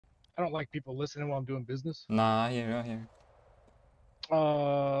I don't like people listening while I'm doing business. Nah, I hear you, I hear you.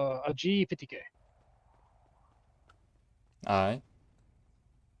 A G50K. Alright.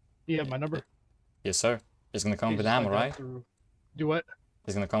 Do you have my number? Yes, sir. It's gonna come Okay, with just ammo, like that right? through. Do what?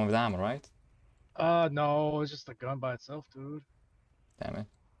 It's gonna come with ammo, right? No, it's just a gun by itself, dude. Damn it.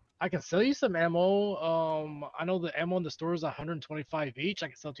 I can sell you some ammo. I know the ammo in the store is 125 each. I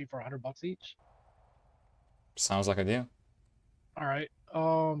can sell it to you for $100 each. Sounds like a deal. All right.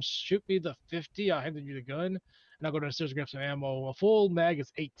 Shoot me the 50. I'll hand you the gun, and I'll go downstairs and grab some ammo. A full mag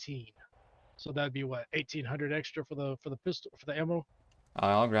is 18, so that'd be what 1800 extra for the pistol for the ammo.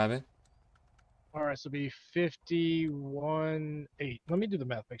 I'll grab it. All right, so it'd be 51.8. Let me do the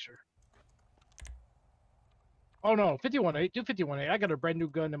math. Make sure. Oh no, 51.8. Do 51.8. I got a brand new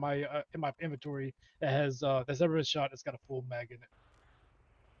gun in my inventory that has that's never been shot. It's got a full mag in it.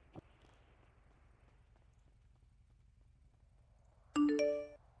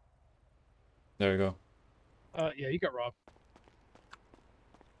 There you go. Yeah, you got robbed.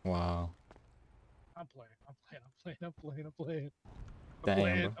 Wow. I'm playing. I'm playing. I'm playing. I'm playing. I'm playing. I'm Damn,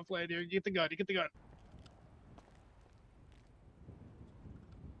 playing. bro. I'm playing. You get the gun. You get the gun.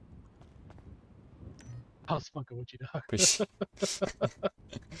 I was fucking with you, dog. Appreciate.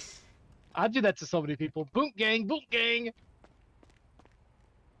 I do that to so many people. Boot gang. Boot gang.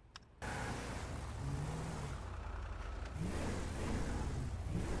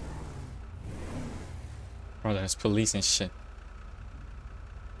 Bro, there's police and shit.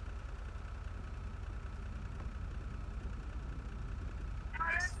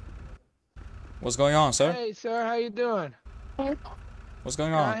 What's going on, sir? Hey, sir, how you doing? What's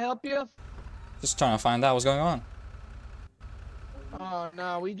going Can I on? help you? Just trying to find out what's going on. Oh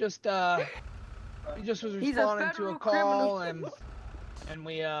no, we just was responding to a call and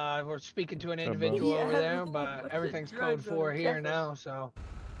we were speaking to an individual over there, but everything's code 4 here now, so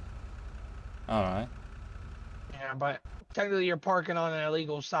Alright. yeah, but technically you're parking on an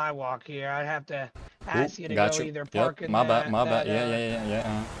illegal sidewalk here. I'd have to ask you to Got go you. either Yep, park in my bad, that, my bad. that,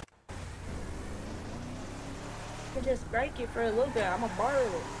 Yeah. I can just break it for a little bit. I'm gonna borrow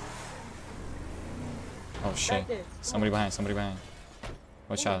it. Oh shit. Somebody behind, somebody behind.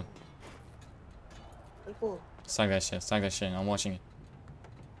 Watch out. Cool. Stack that shit, stack that shit. I'm watching it.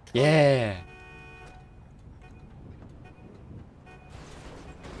 Yeah!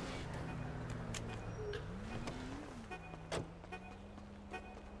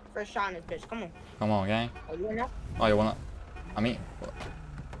 First shot in this bitch. Come on. Come on, gang. Oh, you wanna? Oh, you wanna? I mean,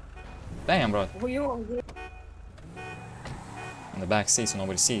 damn, bro. Who you want? In the back seat so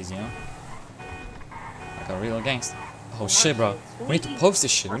nobody sees, you know? Like a real gangster. Oh shit, bro. We need to post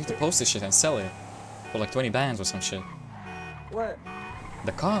this shit. We need to post this shit and sell it. For like 20 bands or some shit. What?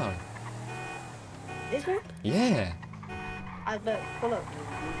 The car. This one? Yeah. I bet. Pull up.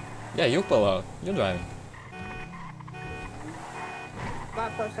 Yeah, you pull out. You're driving. My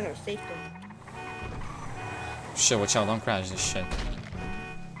personal safety. Shit, watch out. Don't crash this shit.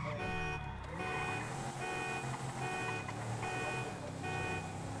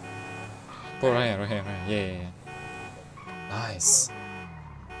 Pull right here, right here, right here. Yeah. Nice.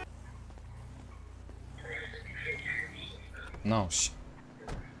 No, shit.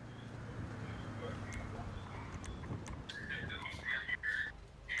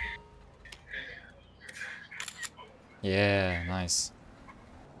 Yeah, nice.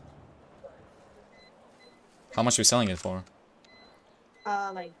 How much are we selling it for?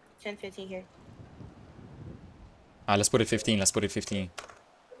 Like 10, 15 here. Let's put it 15. Let's put it 15.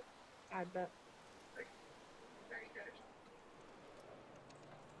 I bet.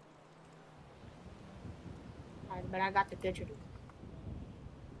 Alright, but I got the picture.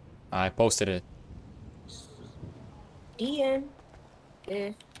 I posted it. DM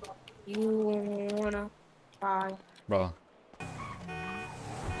if you wanna try. Bro.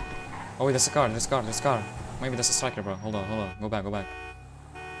 Oh wait, there's a car, there's a car, there's a car. Maybe that's a striker, bro. Hold on. Go back, go back.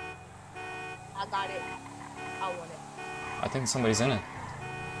 I got it. I want it. I think somebody's in it.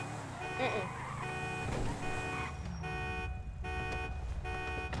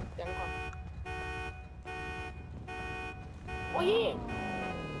 Oh yeah.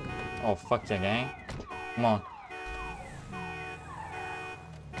 Oh fuck yeah, gang. Come on.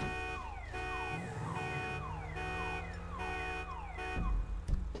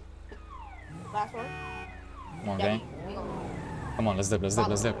 Last one. Come on, gang. Come on, let's dip, let's dip,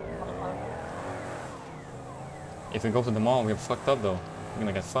 let's dip. If we go to the mall, we get fucked up though. We're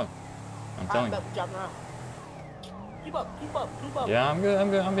gonna get fucked. I'm telling you. Keep up, keep up, keep up. Yeah, I'm good,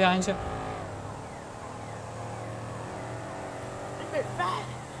 I'm behind you. This is fat.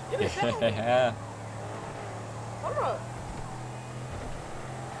 This is fat. Yeah. Hold up.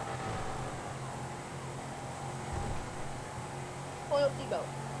 your seatbelt.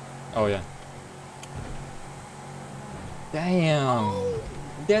 Oh yeah. Damn. Oh.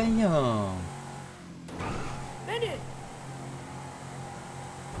 Damn. Finish.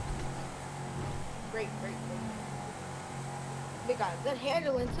 Great. They got good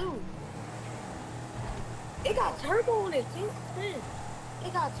handling too. It got turbo on it, too.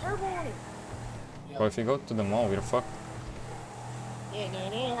 It got turbo on it. Well, if you go to the mall, we're fucked. Yeah, they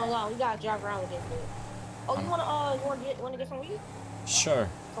ain't gonna lie. We gotta drive around with this bit. Oh, you wanna get some weed? Sure.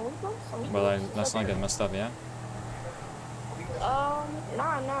 Some weed, bro? Some weed, But let's not get messed up, yeah? Nah.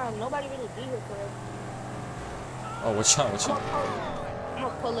 Nobody really be here for it. Oh, watch out. I'm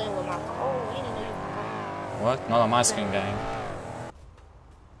gonna pull in with my phone. Oh, I didn't know you was my What? Not on my screen, gang.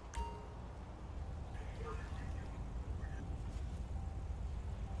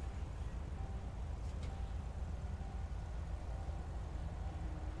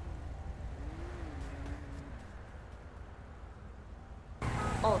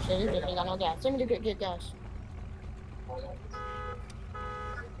 Oh shit, this bitch ain't got no gas. Send me to get gas.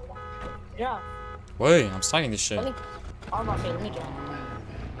 Yeah. Wait, I'm starting this shit. I was about to say, let me drive.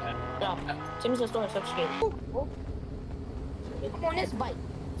 Yeah. Send me to the store and subscribe. Come on this bike.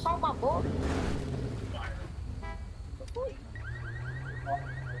 Talk about boy.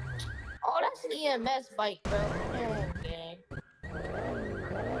 Oh, that's an EMS bike, bro. Okay.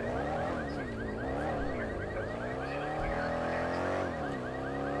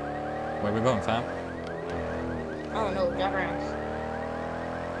 Where we going, fam? I don't know, drive around.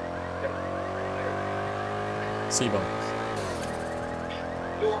 Seabolt.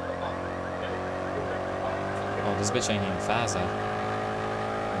 Oh, this bitch ain't even fast, though.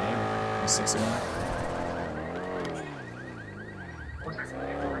 Maybe. 61.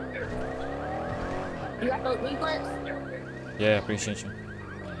 You got those reflex? Yeah, appreciate you.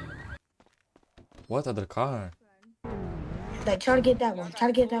 What other car? Like, try to get that one. Try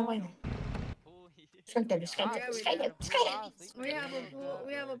to get that one. Skate. We have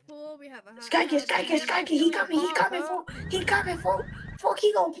a pool, we have a hot Skate. He coming, fool. Fuck,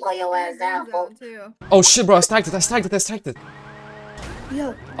 he gonna blow your ass down, fool. too. Oh shit, bro, I stacked it.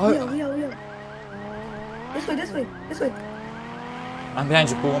 Yo. This way. I'm behind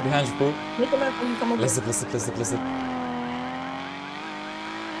you, pool. Make a left when you come over. Let's dip.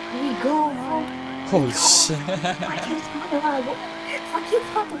 Here we go, fool. Holy shit.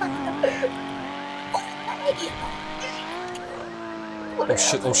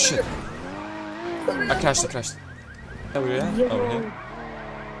 Oh shit. I crashed. Over here? Over here?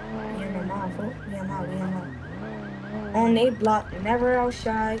 We on they block, never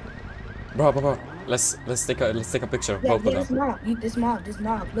outside. Bro. Let's take a picture of both of them. This mob.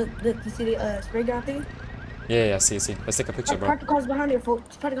 Look, you see the spray gun thing? Yeah, see. Let's take a picture, bro. Park the cars behind it,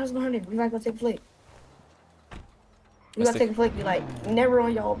 folks. We gotta go take a flick. We like, never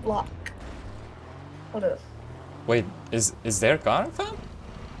on y'all block. Hold up. Wait, is their car, fam?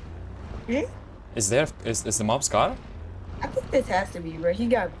 Hmm? Is the mob's car? I think this has to be, bro. He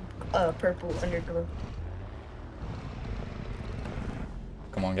got purple underglow.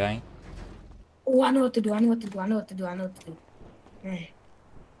 Come on, gang. Oh, I know what to do. Mm.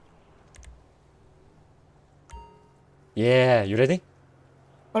 Yeah, you ready?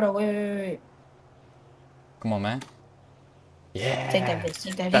 Hold on, wait. Come on, man. Yeah. Take that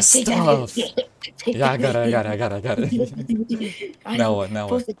bitch. That's stuff. Yeah, I got it. Now what?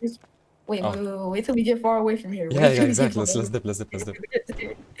 Wait till we get far away from here. Yeah, exactly. Let's dip. Wait. Look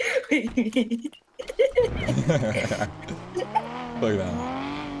at that.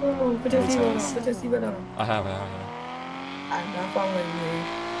 Oh, put your seatbelt on. I have. I'm not following you.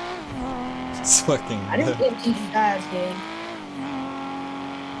 It's fucking. I didn't get too fast, gang.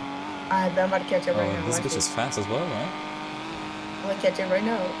 I'm about to catch up right now. This bitch is fast as well, right? I'm gonna catch it right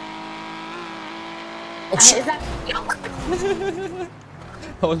now. Oh shit!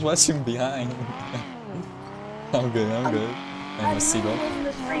 I was watching behind. I'm good. And the seagull. I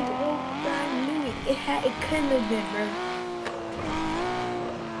knew it. It couldn't have been, bro.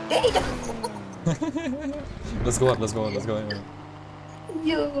 Let's go up.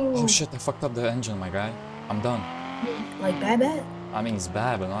 Yo. Oh shit! I fucked up the engine, my guy. I'm done. Like bad? I mean, it's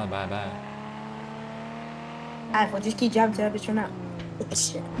bad, but not bad. Alright, well, just keep driving till that bitch run out.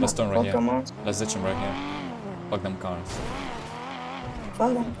 Let's turn right here. On. Let's ditch him right here. Fuck them cars.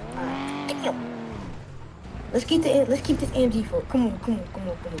 Fuck them. Damn. Let's keep this AMG for. Come on. I'm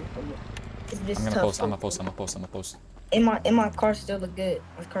gonna post. And my car still look good.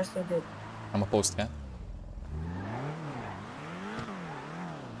 My car still good. I'm gonna post, yeah.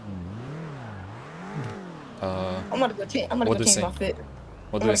 I'm gonna go change my fit.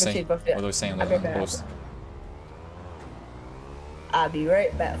 What do I say on the post? I'll be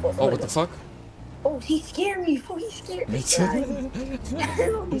right back. Oh, what the fuck? Oh, he scared me. Oh, he scared me. Me too.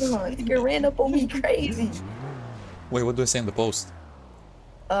 Hell no, nigga ran up on me crazy. Wait, what do I say in the post?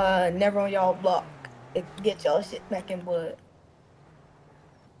 Never on y'all block. Get y'all shit back in blood.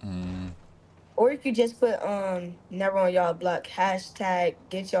 Or you could just put never on y'all block hashtag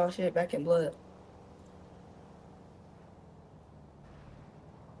get y'all shit back in blood.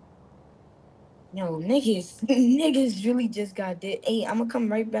 Yo, niggas really just got dead. Hey, I'm gonna come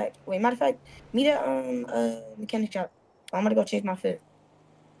right back. Wait, matter of fact, meet at mechanic shop. I'm gonna go change my fit.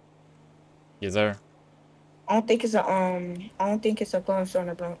 Yes, sir. I don't think it's a clone store in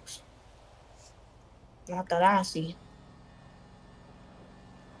the Bronx. Not that I see.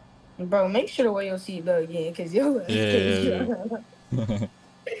 Bro, make sure to wear your seatbelt again, cause yo, Yeah.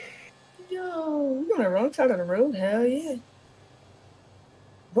 yo, you on the wrong side of the road? Hell yeah.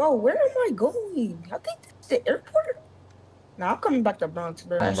 Bro, where am I going? I think that's the airport. No, I'm coming back to Bronx,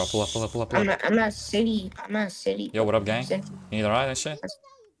 bro. Come on, bro. Pull up, pull up, pull up, pull up. I'm at city. Yo, what up, gang? You need a ride and shit?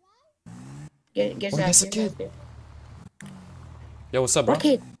 Get Wait, that's a kid. Yo, what's up, bro? What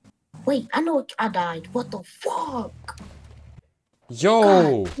kid? Wait, I know I died. What the fuck?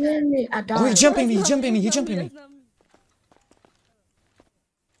 Yo! God damn it, I died. Oh, he jumping me, he jumping me, he jumping me.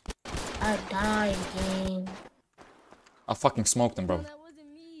 I died, gang. I fucking smoked him, bro. That wasn't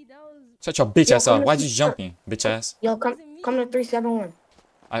me. That was. Shut your bitch ass Yo, up. Why'd you jump me, bitch ass? Yo, come to 371.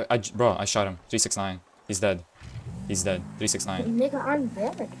 Bro, I shot him. 369. He's dead. He's dead. 369. Nigga, I'm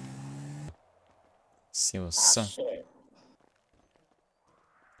dead. See what's up. Shit.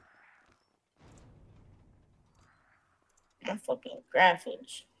 My fucking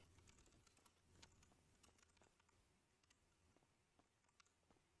graphics.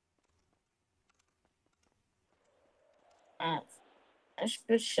 That's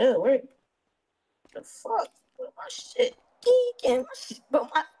good shit. Where the fuck? Where my shit? Geeking. My shit, bro,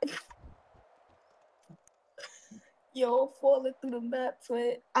 my... Yo, falling through the map,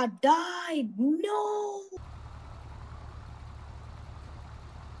 twin. I died. No.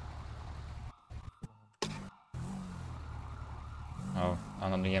 Oh,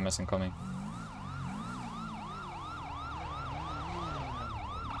 another EMS incoming.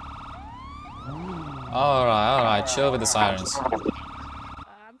 Alright, chill with the sirens. I'm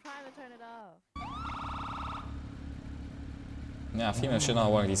trying to turn it off. Yeah, female should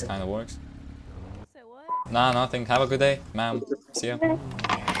not work these kind of works. Say what? Nah, nothing. Have a good day, ma'am. See ya.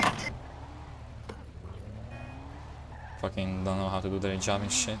 Fucking don't know how to do their job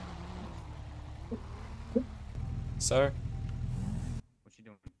and shit. Sir? What you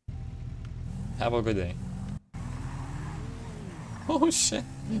doing? Have a good day. Oh shit.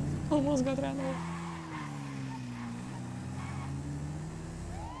 Almost got ran over.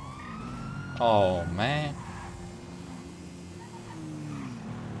 Oh man.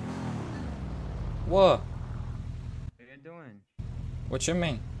 What? What you doing? What you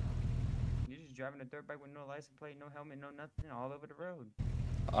mean? You're just driving a dirt bike with no license plate, no helmet, no nothing, all over the road.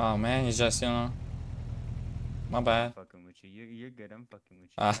 Oh man, it's just, you know. My bad. I'm fucking with you. You're good. I'm fucking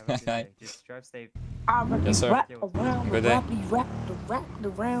with you. Have a good day. Just drive safe. Yes, sir. Good day.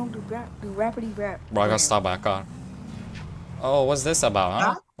 Bro, I got stopped by a car. Oh, what's this about,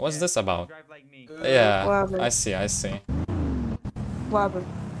 huh? What's this about? Drive like me. Yeah, I see, I see. Robert.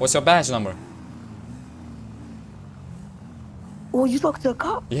 What's your badge number? Oh, you spoke to a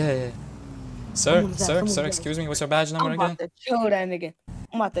cop? Yeah. Sir, excuse me, what's your badge number I'm again? about to show that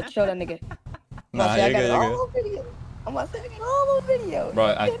nigga. Nah, you're good, you're good. I'm about to say I got all over video. Bro,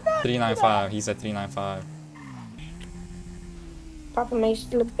 at 395, he said 395. Papa may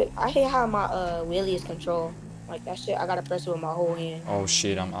slip it. I hate how my wheelie is controlled. Like that shit, I gotta press it with my whole hand. Oh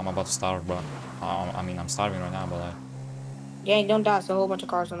shit, I'm about to starve, bro. I mean, I'm starving right now, but like... Gang, don't die, it's a whole bunch of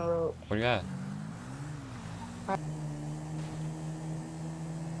cars on the road. Where you at?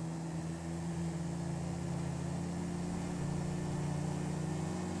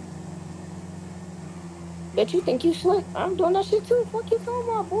 Bet you think you slick. I'm doing that shit too. Fuck you talking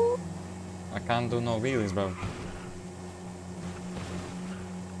about, boy. I can't do no wheelies, bro.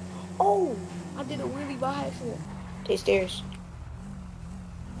 Oh, I did a wheelie by accident. Take stairs.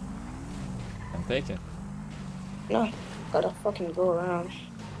 Then take it. No, gotta fucking go around.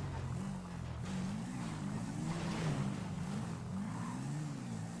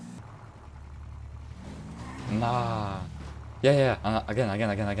 Nah. Yeah.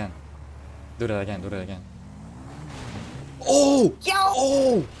 Again. Do that again. Oh!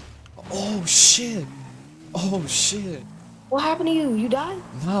 Yo! Oh shit! Oh shit! What happened to you? You died?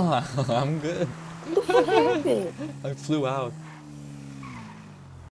 Nah, I'm good. What the fuck happened? I flew out.